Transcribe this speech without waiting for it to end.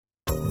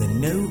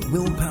No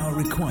Willpower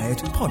Required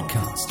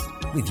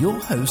podcast with your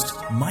host,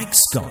 Mike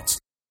Scott.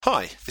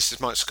 Hi, this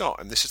is Mike Scott,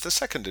 and this is the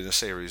second in a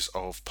series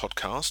of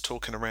podcasts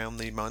talking around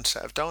the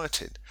mindset of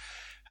dieting.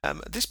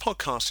 This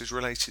podcast is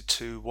related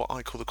to what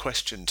I call the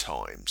question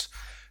times.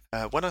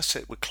 When I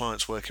sit with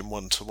clients working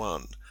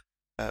one-to-one,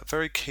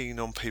 very keen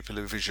on people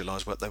who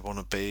visualise what they want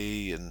to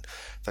be, and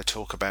they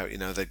talk about,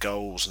 their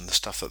goals and the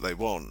stuff that they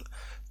want.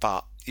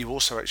 But you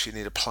also actually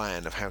need a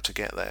plan of how to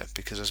get there,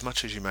 because as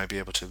much as you may be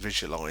able to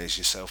visualise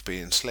yourself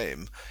being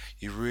slim,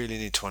 you really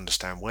need to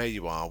understand where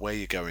you are, where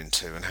you're going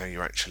to, and how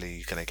you're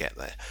actually going to get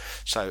there.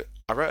 So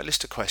I wrote a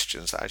list of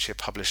questions that actually are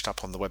published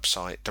up on the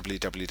website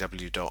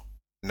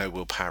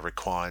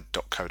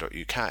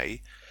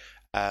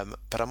www.nowillpowerrequired.co.uk.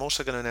 But I'm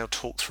also going to now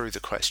talk through the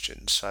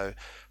questions. So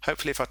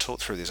hopefully if I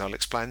talk through these, I'll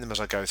explain them as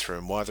I go through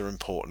and why they're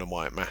important and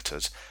why it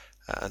matters.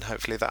 And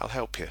hopefully that'll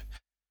help you.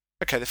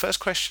 Okay, the first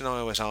question I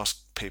always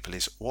ask people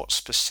is, what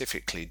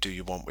specifically do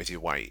you want with your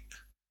weight?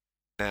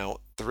 Now,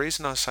 the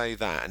reason I say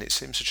that, and it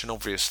seems such an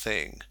obvious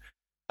thing,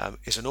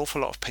 is an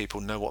awful lot of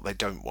people know what they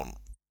don't want.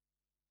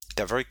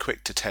 They're very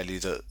quick to tell you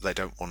that they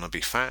don't want to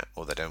be fat,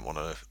 or they don't want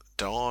to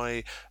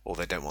die, or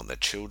they don't want their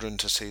children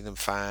to see them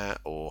fat,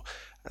 or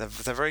they're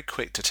very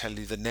quick to tell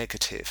you the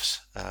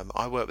negatives.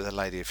 I worked with a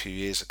lady a few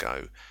years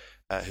ago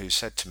who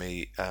said to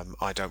me,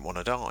 I don't want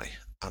to die.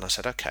 And I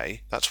said,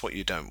 okay, that's what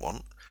you don't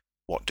want.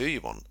 What do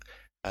you want?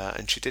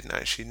 And she didn't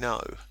actually know.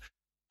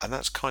 And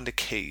that's kind of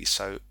key.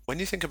 So when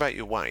you think about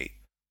your weight,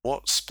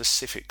 what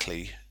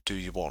specifically do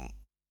you want?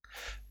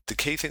 The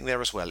key thing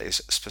there as well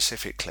is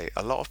specifically.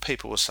 A lot of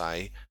people will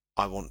say,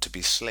 I want to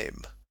be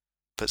slim.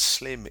 But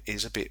slim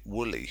is a bit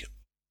woolly.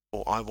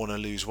 Or I want to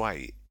lose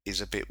weight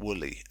is a bit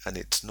woolly. And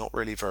it's not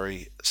really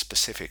very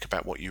specific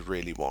about what you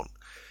really want.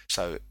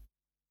 So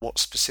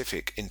what's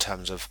specific in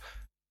terms of,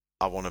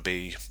 I want to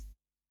be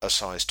a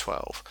size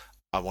 12.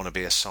 I want to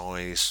be a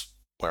size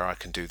where I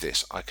can do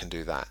this, I can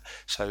do that.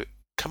 So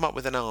come up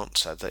with an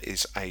answer that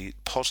is a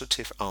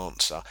positive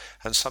answer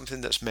and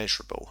something that's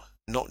measurable,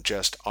 not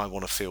just I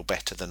want to feel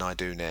better than I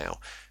do now,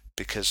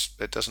 because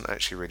it doesn't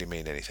actually really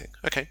mean anything.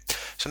 Okay,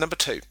 so number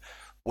 2,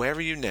 where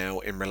are you now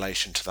in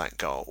relation to that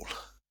goal?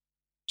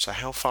 So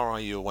how far are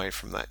you away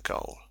from that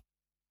goal?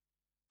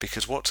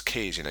 Because what's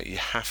key is, you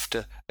have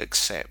to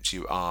accept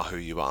you are who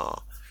you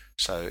are.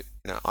 So,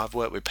 I've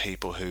worked with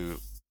people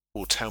who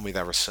will tell me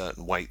they're a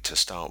certain weight to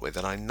start with,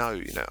 and I know,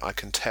 I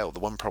can tell the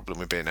one problem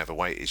with being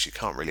overweight is you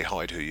can't really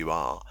hide who you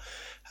are.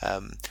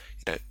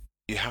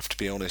 You have to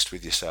be honest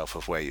with yourself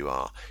of where you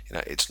are.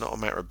 It's not a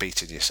matter of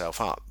beating yourself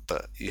up,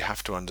 but you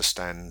have to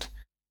understand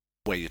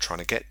where you're trying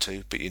to get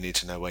to, but you need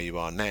to know where you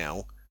are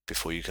now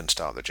before you can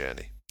start the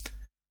journey.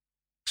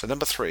 So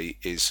number 3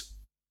 is,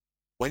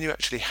 when you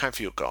actually have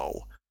your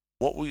goal,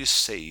 what will you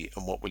see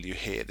and what will you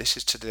hear? This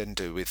is to then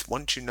do with,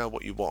 once you know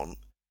what you want,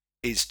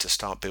 is to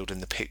start building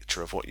the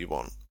picture of what you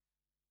want.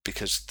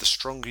 Because the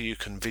stronger you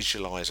can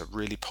visualize a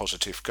really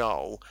positive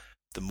goal,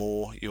 the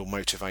more your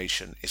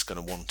motivation is going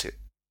to want it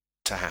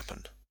to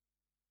happen.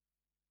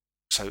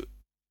 So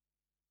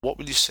what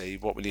will you see?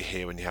 What will you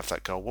hear when you have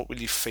that goal? What will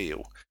you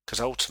feel? Because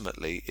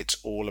ultimately it's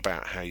all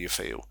about how you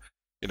feel.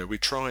 We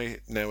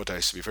try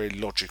nowadays to be very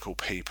logical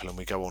people, and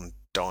we go on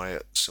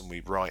diets and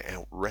we write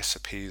out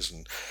recipes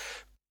and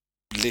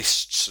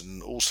lists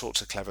and all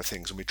sorts of clever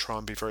things, and we try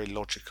and be very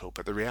logical,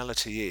 but the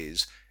reality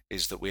is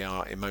that we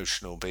are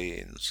emotional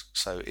beings.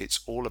 So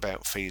it's all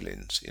about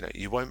feelings.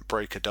 You won't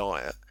break a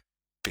diet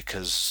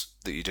because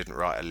that you didn't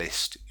write a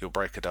list. You'll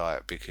break a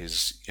diet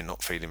because you're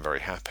not feeling very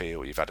happy,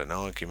 or you've had an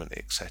argument,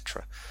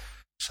 etc.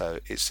 So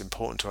it's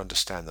important to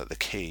understand that the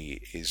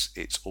key is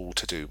it's all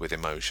to do with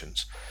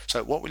emotions.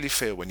 So what will you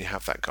feel when you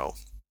have that goal?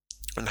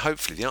 And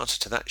hopefully the answer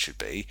to that should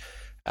be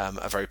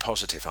a very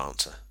positive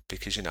answer,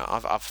 because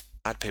I've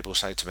had people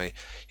say to me,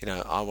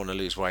 I want to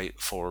lose weight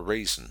for a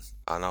reason,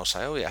 and I'll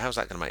say, oh yeah, how's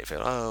that going to make you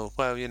feel? Oh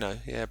well,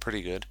 yeah,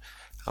 pretty good.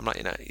 I'm like,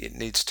 it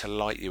needs to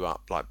light you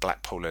up like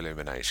Blackpool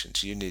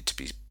illuminations. You need to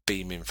be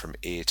beaming from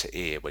ear to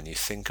ear when you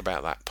think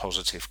about that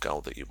positive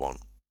goal that you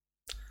want.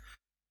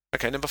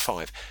 Okay, number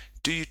 5,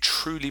 do you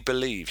truly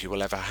believe you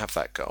will ever have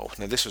that goal?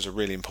 Now this was a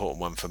really important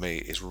one for me,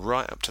 is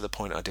right up to the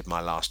point I did my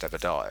last ever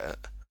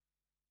diet,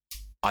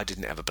 I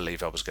didn't ever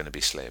believe I was going to be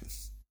slim.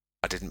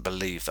 I didn't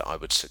believe that I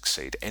would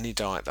succeed. Any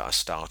diet that I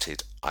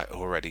started, I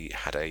already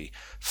had a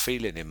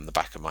feeling in the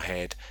back of my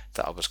head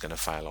that I was going to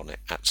fail on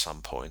it at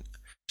some point.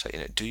 So,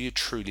 do you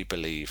truly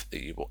believe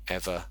that you will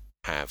ever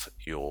have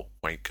your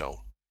weight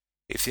goal?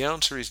 If the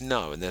answer is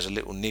no, and there's a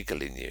little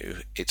niggle in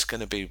you, it's going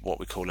to be what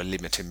we call a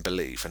limiting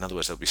belief. In other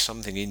words, there'll be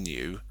something in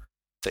you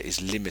that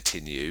is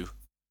limiting you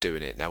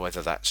doing it. Now,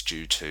 whether that's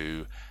due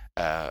to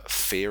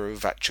fear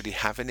of actually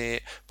having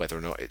it, whether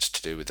or not it's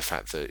to do with the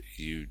fact that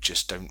you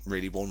just don't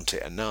really want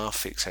it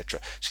enough, etc.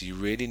 So you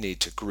really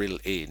need to grill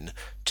in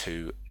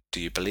to,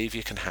 do you believe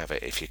you can have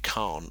it? If you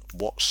can't,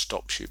 what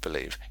stops you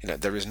believe?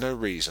 There is no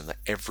reason that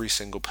every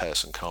single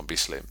person can't be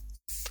slim.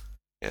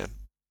 Yeah.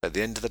 At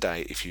the end of the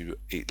day, if you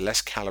eat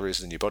less calories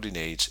than your body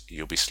needs,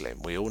 you'll be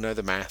slim. We all know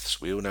the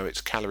maths. We all know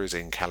it's calories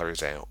in,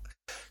 calories out.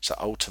 So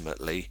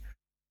ultimately,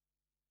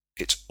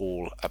 It's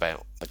all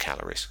about the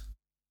calories.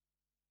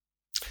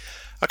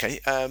 Okay,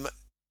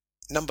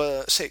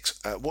 number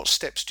 6, what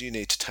steps do you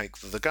need to take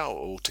the goal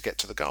or to get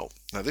to the goal?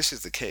 Now, this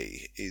is the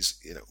key, is,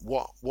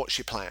 what's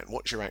your plan?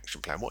 What's your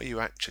action plan? What are you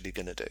actually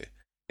going to do?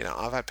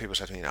 I've had people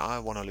say to me, I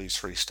want to lose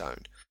 3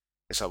 stone.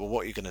 It's like, well,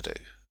 what are you going to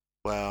do?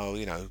 Well,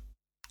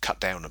 cut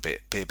down a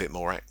bit, be a bit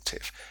more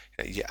active.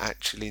 You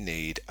actually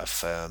need a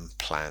firm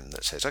plan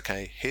that says,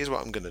 okay, here's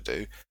what I'm going to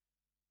do.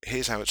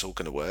 Here's how it's all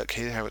going to work.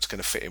 Here's how it's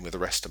going to fit in with the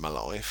rest of my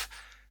life.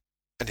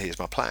 And here's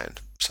my plan.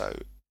 So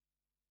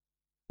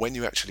when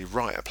you actually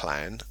write a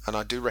plan, and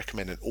I do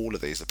recommend in all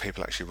of these that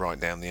people actually write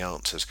down the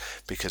answers,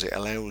 because it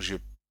allows you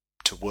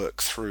to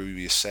work through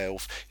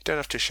yourself. You don't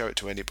have to show it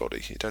to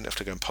anybody. You don't have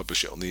to go and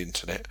publish it on the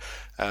internet.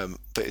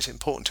 But it's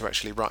important to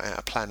actually write out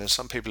a plan. And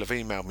some people have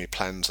emailed me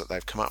plans that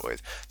they've come up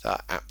with that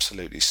are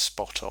absolutely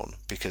spot on,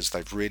 because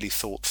they've really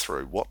thought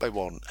through what they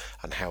want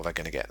and how they're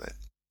going to get there.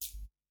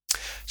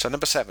 So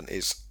number 7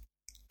 is,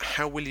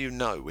 how will you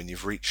know when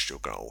you've reached your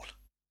goal?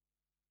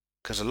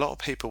 Because a lot of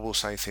people will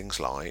say things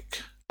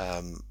like,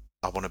 I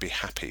want to be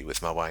happy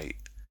with my weight.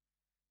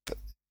 But,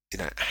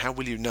 how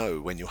will you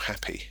know when you're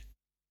happy?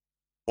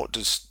 What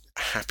does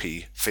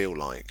happy feel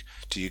like?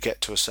 Do you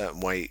get to a certain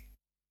weight,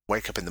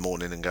 wake up in the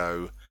morning and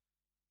go,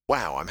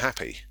 wow, I'm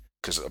happy?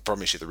 Because I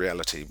promise you the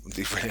reality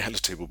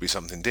will be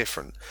something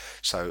different.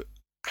 So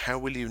how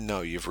will you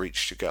know you've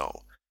reached your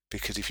goal?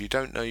 Because if you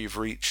don't know you've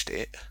reached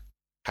it,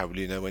 how will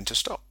you know when to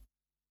stop?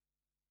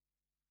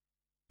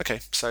 Okay,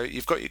 so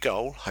you've got your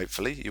goal,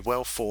 hopefully, your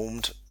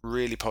well-formed,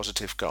 really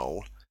positive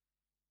goal.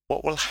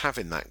 What will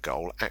having that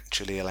goal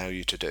actually allow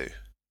you to do?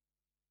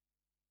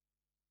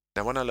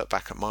 Now, when I look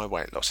back at my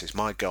weight losses,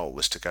 my goal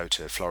was to go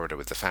to Florida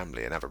with the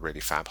family and have a really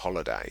fab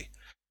holiday.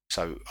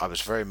 So I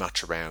was very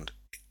much around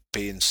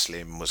being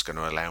slim was going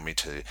to allow me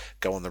to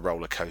go on the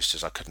roller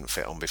coasters I couldn't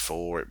fit on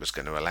before. It was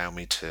going to allow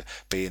me to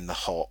be in the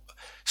hot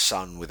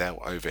sun without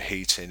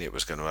overheating. It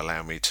was going to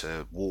allow me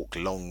to walk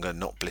longer,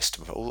 not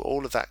blister,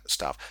 all of that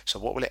stuff. So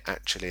what will it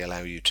actually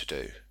allow you to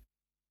do?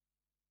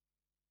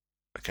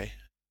 Okay.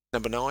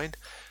 Number 9.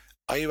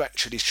 Are you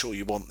actually sure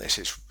you want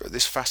this?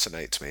 This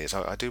fascinates me.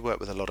 I do work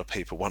with a lot of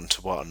people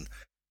one-to-one,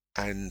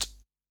 and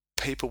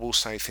people will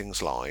say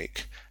things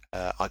like,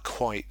 I'd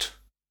quite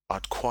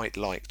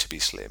like to be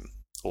slim,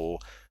 or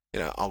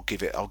I'll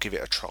give it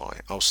a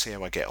try. I'll see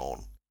how I get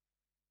on.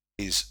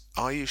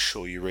 Are you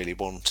sure you really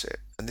want it?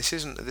 And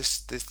this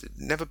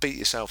never beat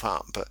yourself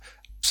up, but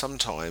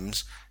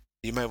sometimes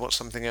you may want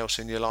something else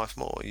in your life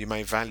more. You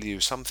may value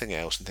something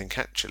else and think,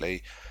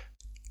 actually,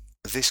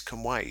 this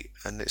can wait.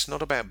 And it's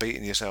not about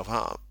beating yourself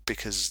up,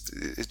 because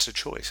it's a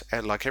choice.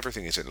 Like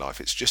everything is in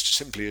life, it's just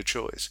simply a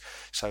choice.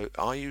 So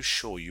are you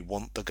sure you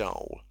want the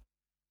goal?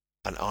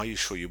 And are you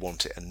sure you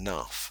want it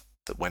enough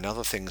that when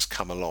other things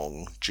come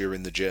along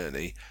during the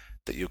journey,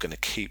 that you're going to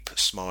keep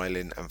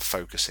smiling and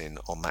focusing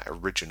on that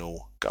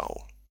original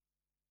goal?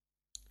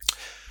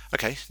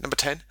 Okay, number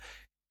 10.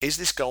 Is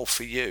this goal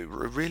for you?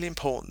 Really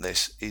important,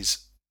 this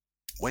is,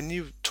 when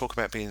you talk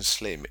about being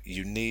slim,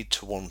 you need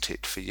to want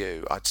it for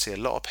you. I'd see a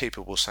lot of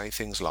people will say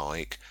things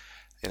like,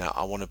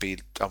 I want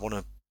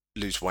to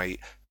lose weight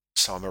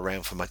so I'm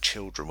around for my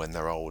children when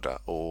they're older,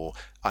 or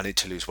I need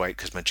to lose weight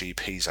because my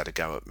GP's had a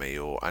go at me,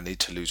 or I need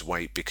to lose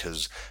weight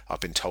because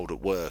I've been told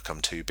at work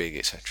I'm too big,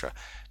 etc.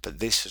 But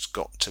this has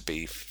got to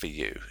be for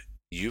you.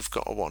 You've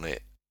got to want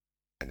it,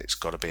 and it's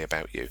got to be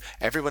about you.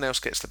 Everyone else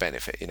gets the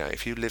benefit.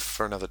 If you live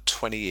for another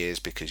 20 years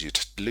because you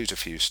lose a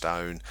few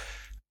stone,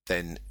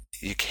 then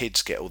your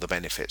kids get all the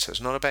benefits. So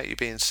it's not about you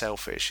being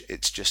selfish,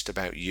 it's just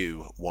about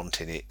you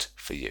wanting it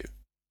for you.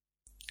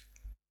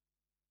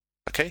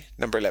 Okay,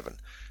 number 11.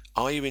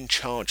 Are you in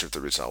charge of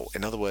the result?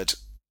 In other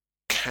words,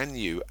 can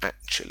you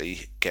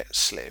actually get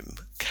slim?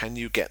 Can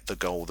you get the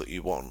goal that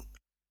you want?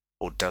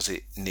 Or does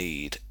it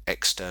need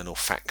external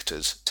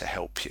factors to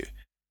help you?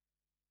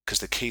 Because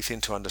the key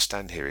thing to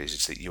understand here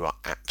is that you are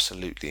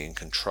absolutely in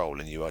control,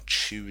 and you are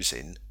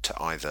choosing to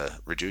either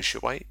reduce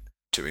your weight,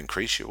 to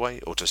increase your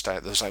weight, or to stay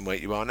at the same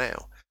weight you are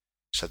now.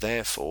 So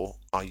therefore,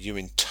 are you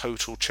in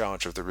total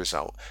charge of the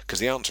result? Because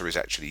the answer is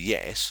actually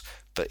yes,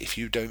 but if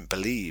you don't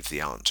believe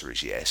the answer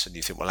is yes, and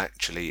you think, well,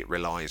 actually it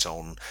relies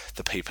on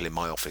the people in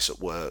my office at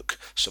work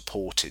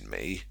supporting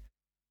me,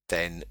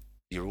 then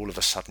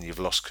you've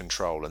lost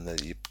control, and then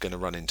you're going to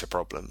run into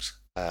problems.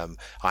 I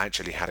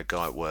actually had a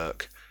guy at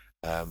work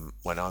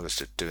when I was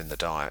doing the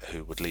diet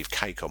who would leave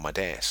cake on my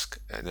desk,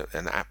 and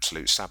an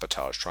absolute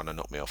sabotage trying to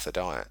knock me off the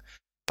diet.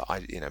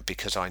 But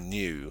because I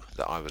knew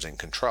that I was in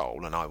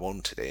control and I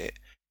wanted it,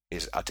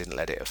 I didn't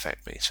let it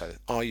affect me. So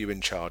are you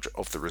in charge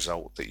of the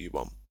result that you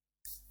want?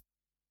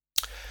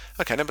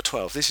 Okay, number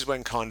 12. This is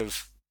when kind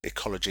of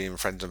ecology and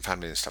friends and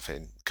family and stuff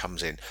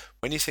comes in.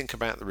 When you think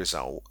about the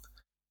result,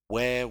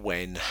 where,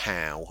 when,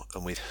 how,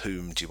 and with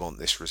whom do you want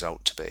this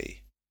result to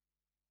be?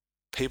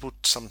 People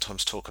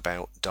sometimes talk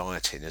about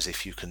dieting as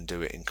if you can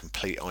do it in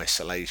complete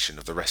isolation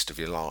of the rest of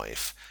your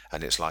life.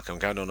 And it's like, I'm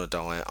going on a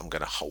diet, I'm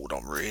going to hold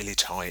on really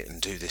tight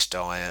and do this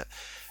diet.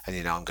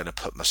 and I'm going to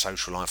put my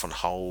social life on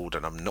hold,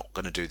 and I'm not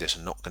going to do this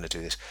and not going to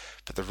do this.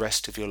 But the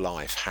rest of your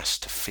life has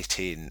to fit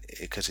in,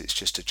 because it's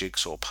just a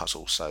jigsaw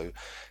puzzle. So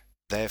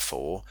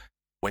therefore,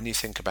 when you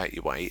think about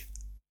your weight,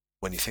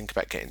 when you think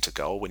about getting to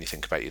goal, when you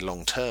think about your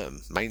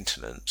long-term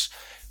maintenance,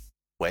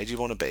 where do you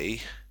want to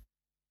be?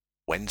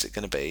 When's it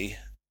going to be?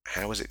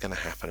 How is it going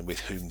to happen? And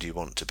with whom do you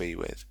want to be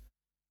with?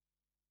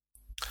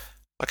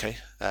 Okay,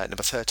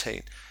 number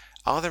 13.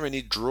 Are there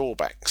any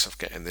drawbacks of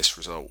getting this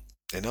result?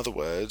 In other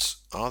words,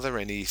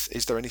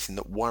 is there anything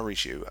that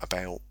worries you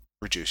about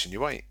reducing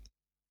your weight?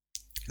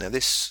 Now,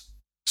 this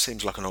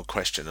seems like an odd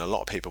question. A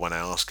lot of people, when I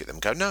ask it them,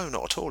 go, no,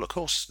 not at all, of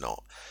course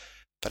not.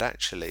 But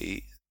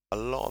actually, a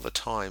lot of the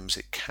times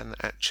it can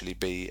actually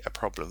be a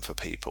problem for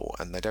people,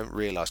 and they don't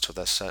realise till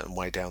they're a certain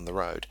way down the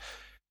road.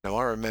 Now,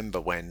 I remember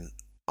when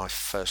I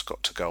first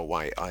got to go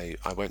away, I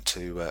went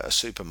to a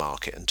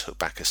supermarket and took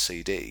back a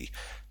CD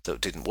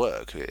that didn't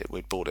work.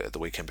 We'd bought it the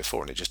weekend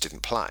before and it just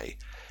didn't play.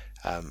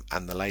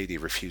 And the lady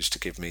refused to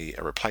give me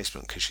a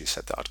replacement because she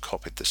said that I'd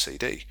copied the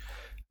CD,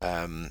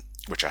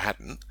 which I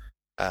hadn't.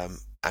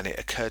 And it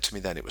occurred to me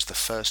then, it was the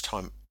first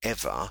time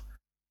ever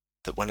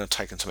that when I'd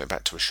taken something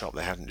back to a shop,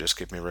 they hadn't just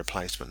given me a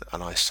replacement.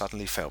 And I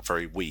suddenly felt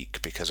very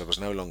weak, because I was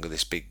no longer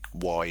this big,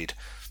 wide,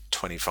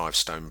 25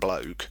 stone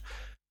bloke.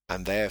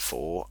 And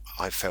therefore,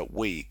 I felt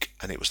weak.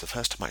 And it was the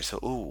first time I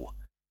thought, ooh,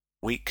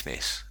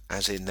 weakness,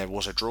 as in there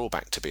was a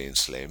drawback to being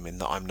slim in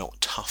that I'm not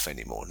tough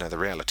anymore. Now, the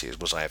reality is,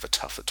 was I ever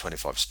tough at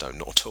 25 stone?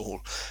 Not at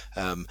all.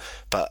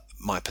 But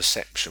my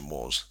perception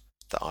was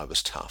that I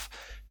was tough.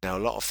 Now, a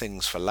lot of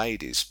things for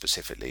ladies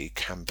specifically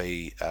can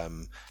be,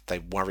 they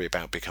worry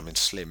about becoming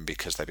slim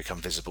because they become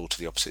visible to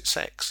the opposite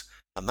sex,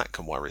 and that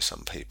can worry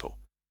some people.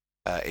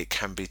 It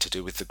can be to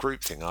do with the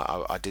group thing.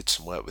 I did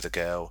some work with a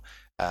girl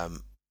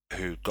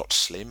who got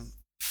slim,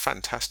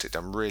 fantastic,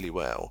 done really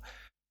well,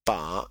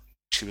 but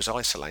she was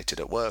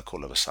isolated at work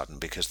all of a sudden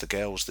because the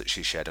girls that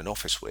she shared an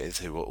office with,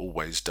 who were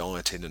always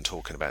dieting and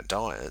talking about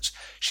diets,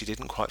 she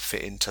didn't quite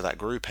fit into that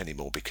group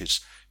anymore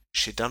because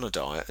she'd done a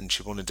diet and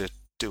she wanted to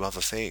do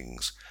other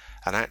things.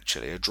 And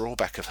actually, a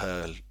drawback of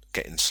her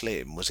getting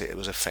slim was it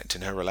was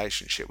affecting her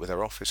relationship with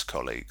her office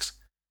colleagues.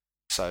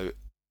 So,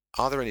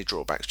 are there any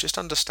drawbacks? Just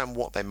understand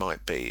what they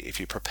might be. If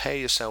you prepare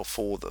yourself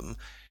for them,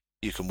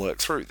 you can work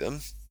through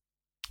them,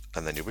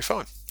 and then you'll be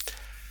fine.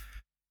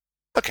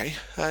 Okay,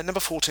 number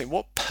 14.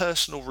 What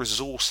personal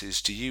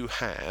resources do you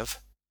have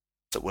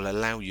that will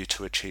allow you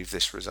to achieve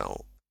this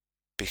result?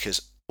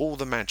 Because all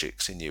the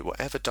magic's in you.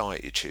 Whatever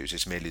diet you choose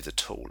is merely the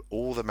tool.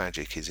 All the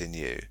magic is in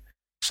you.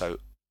 So,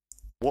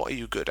 what are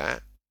you good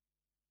at?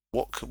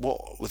 What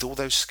with all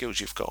those skills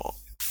you've got,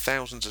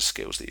 thousands of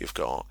skills that you've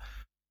got,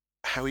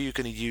 how are you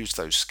going to use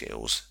those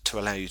skills to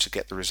allow you to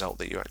get the result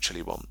that you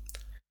actually want?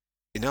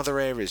 In other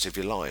areas of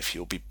your life,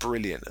 you'll be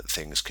brilliant at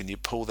things. Can you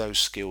pull those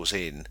skills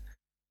in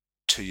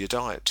to your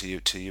diet,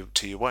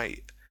 to your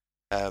weight?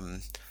 I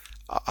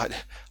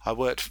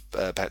worked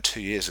about 2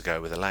 years ago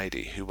with a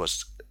lady who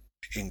was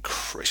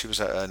she was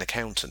an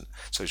accountant,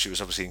 so she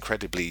was obviously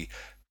incredibly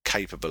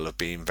capable of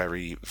being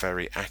very,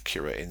 very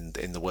accurate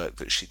in the work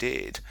that she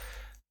did.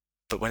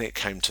 But when it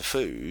came to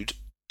food,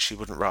 she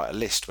wouldn't write a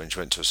list when she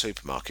went to a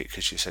supermarket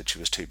because she said she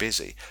was too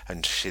busy,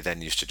 and she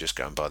then used to just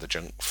go and buy the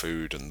junk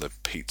food and the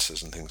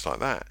pizzas and things like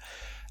that.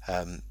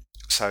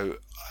 So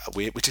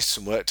we did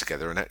some work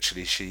together, and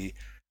actually she,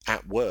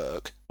 at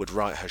work, would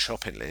write her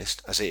shopping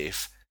list as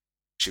if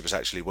she was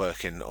actually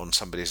working on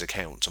somebody's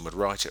account and would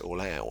write it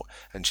all out.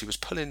 And she was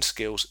pulling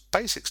skills,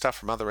 basic stuff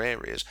from other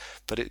areas,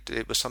 but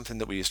it was something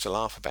that we used to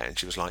laugh about. And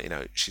she was like,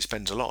 she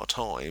spends a lot of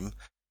time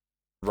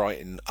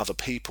writing other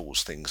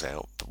people's things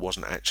out, but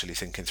wasn't actually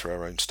thinking through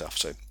her own stuff.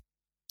 So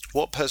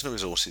what personal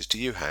resources do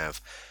you have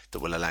that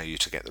will allow you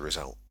to get the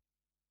result?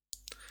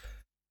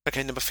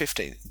 Okay, number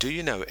 15. Do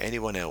you know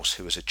anyone else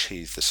who has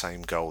achieved the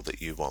same goal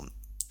that you want?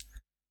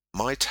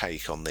 My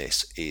take on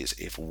this is,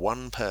 if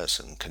one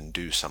person can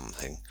do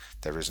something,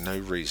 there is no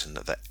reason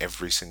that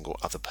every single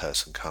other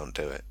person can't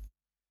do it.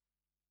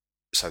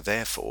 So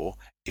therefore,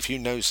 if you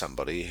know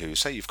somebody who,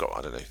 say you've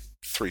got,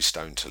 3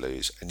 stone to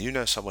lose, and you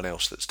know someone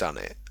else that's done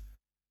it,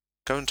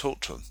 go and talk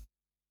to them.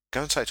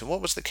 Go and say to them,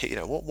 what was the key?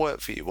 What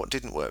worked for you? What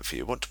didn't work for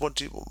you?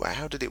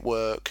 How did it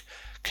work?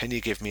 Can you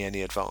give me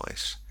any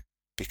advice?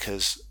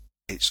 Because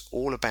it's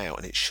all about,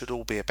 and it should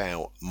all be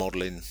about,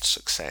 modelling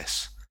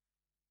success.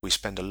 We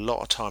spend a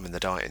lot of time in the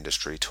diet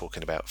industry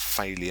talking about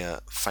failure,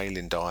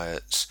 failing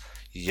diets,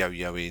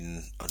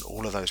 yo-yoing, and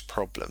all of those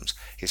problems.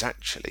 Is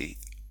actually,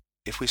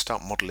 if we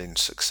start modelling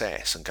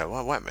success and go,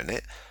 oh, wait a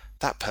minute,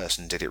 that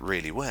person did it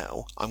really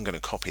well, I'm going to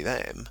copy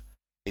them,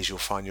 is you'll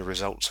find your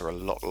results are a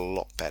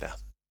lot better.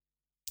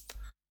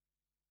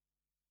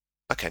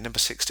 Okay, number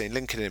 16,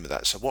 linking in with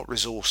that. So what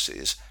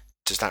resources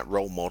does that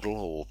role model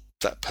or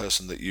that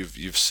person that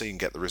you've seen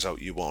get the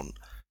result you want,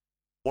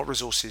 what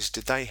resources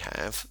did they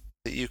have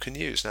that you can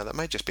use? Now, that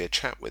may just be a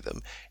chat with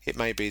them. It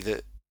may be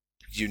that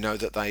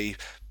that they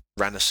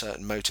ran a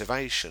certain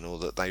motivation, or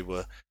that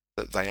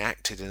they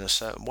acted in a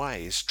certain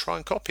ways. Try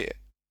and copy it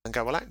and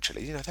go, well,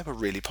 actually, they were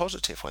really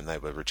positive when they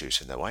were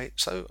reducing their weight,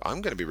 so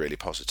I'm going to be really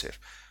positive.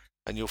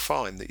 and you'll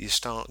find that you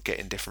start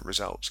getting different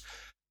results.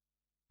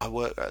 I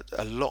work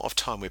a lot of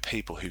time with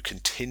people who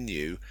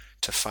continue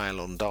to fail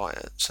on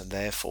diets and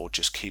therefore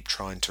just keep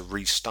trying to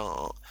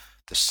restart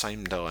the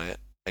same diet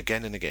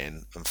again and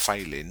again and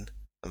failing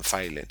and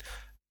failing.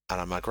 And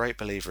I'm a great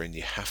believer in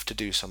you have to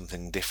do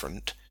something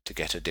different to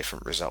get a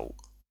different result.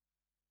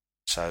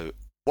 So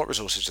what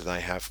resources do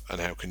they have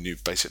and how can you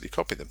basically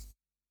copy them?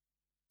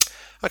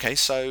 Okay,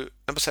 so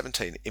number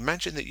 17,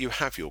 imagine that you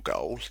have your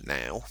goal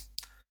now.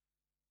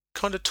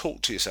 Kind of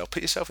talk to yourself,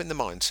 put yourself in the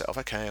mindset of,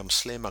 okay, I'm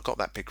slim, I got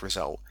that big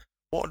result.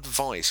 What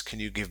advice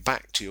can you give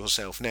back to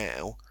yourself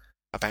now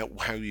about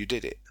how you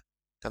did it?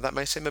 Now that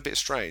may seem a bit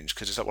strange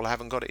because it's like, well, I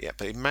haven't got it yet,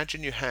 but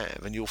imagine you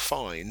have, and you'll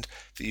find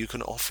that you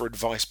can offer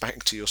advice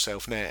back to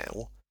yourself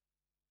now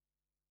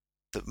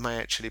that may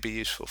actually be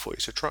useful for you.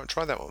 So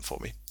try that one for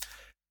me.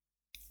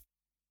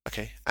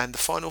 Okay, and the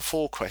final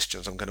 4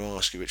 questions I'm going to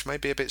ask you, which may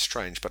be a bit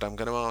strange, but I'm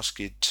going to ask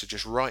you to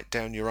just write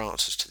down your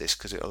answers to this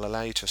because it will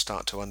allow you to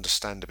start to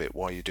understand a bit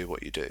why you do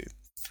what you do.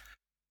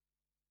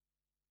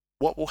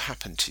 What will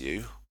happen to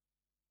you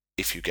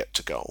if you get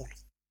to goal?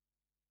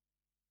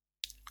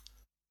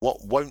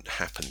 What won't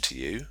happen to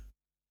you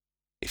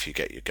if you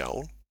get your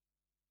goal?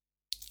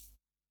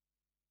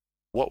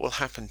 What will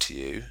happen to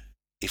you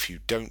if you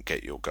don't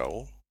get your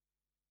goal?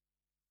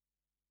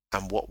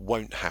 And what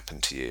won't happen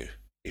to you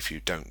if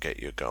you don't get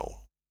your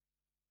goal?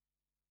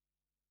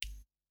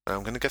 And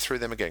I'm going to go through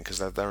them again because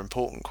they're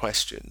important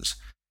questions,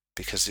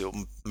 because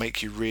it'll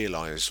make you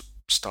realise,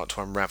 start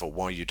to unravel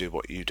why you do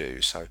what you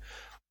do. So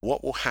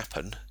what will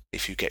happen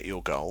if you get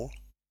your goal?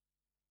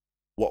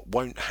 What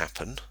won't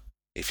happen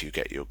if you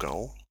get your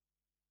goal?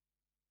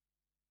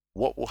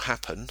 What will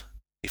happen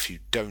if you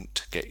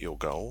don't get your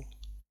goal?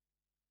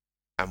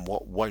 And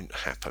what won't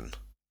happen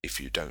if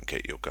you don't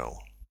get your goal?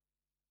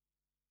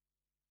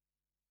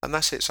 And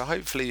that's it. So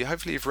hopefully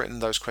you've written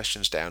those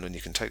questions down and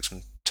you can take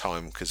some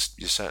time, because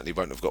you certainly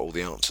won't have got all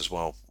the answers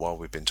while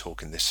we've been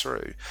talking this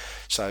through.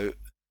 So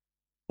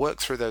work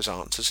through those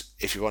answers.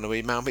 If you want to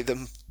email me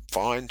them,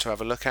 fine, to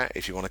have a look at.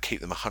 If you want to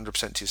keep them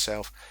 100% to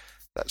yourself,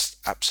 that's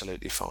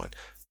absolutely fine.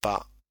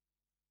 But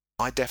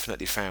I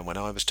definitely found when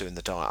I was doing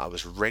the diet, I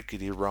was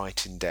regularly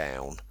writing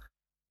down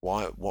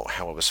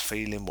how I was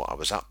feeling, what I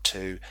was up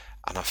to,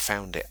 and I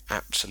found it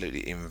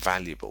absolutely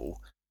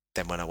invaluable.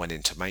 Then when I went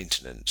into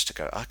maintenance to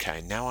go,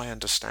 okay, now I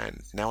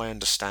understand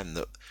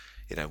that,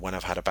 when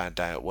I've had a bad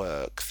day at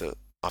work, that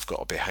I've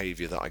got a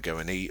behaviour that I go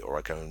and eat or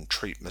I go and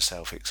treat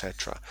myself,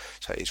 etc.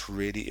 So it's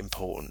really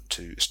important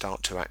to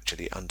start to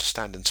actually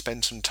understand and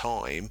spend some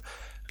time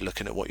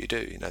looking at what you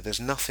do. There's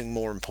nothing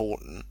more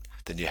important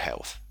than your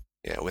health.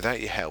 Without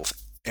your health,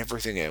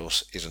 everything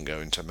else isn't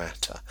going to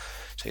matter.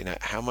 So,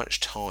 how much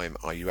time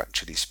are you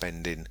actually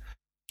spending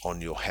on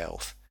your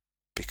health?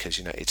 Because,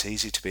 it's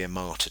easy to be a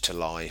martyr to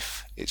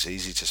life. It's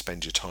easy to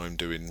spend your time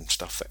doing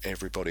stuff for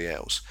everybody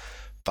else.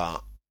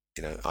 But,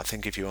 I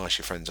think if you ask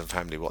your friends and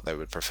family what they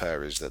would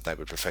prefer, is that they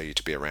would prefer you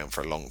to be around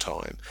for a long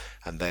time.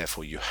 And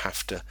therefore, you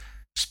have to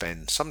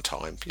spend some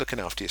time looking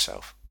after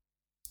yourself.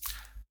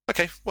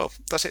 Okay, well,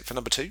 that's it for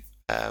number 2.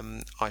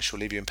 I shall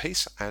leave you in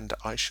peace, and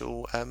I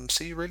shall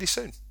see you really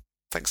soon.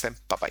 Thanks then.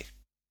 Bye-bye.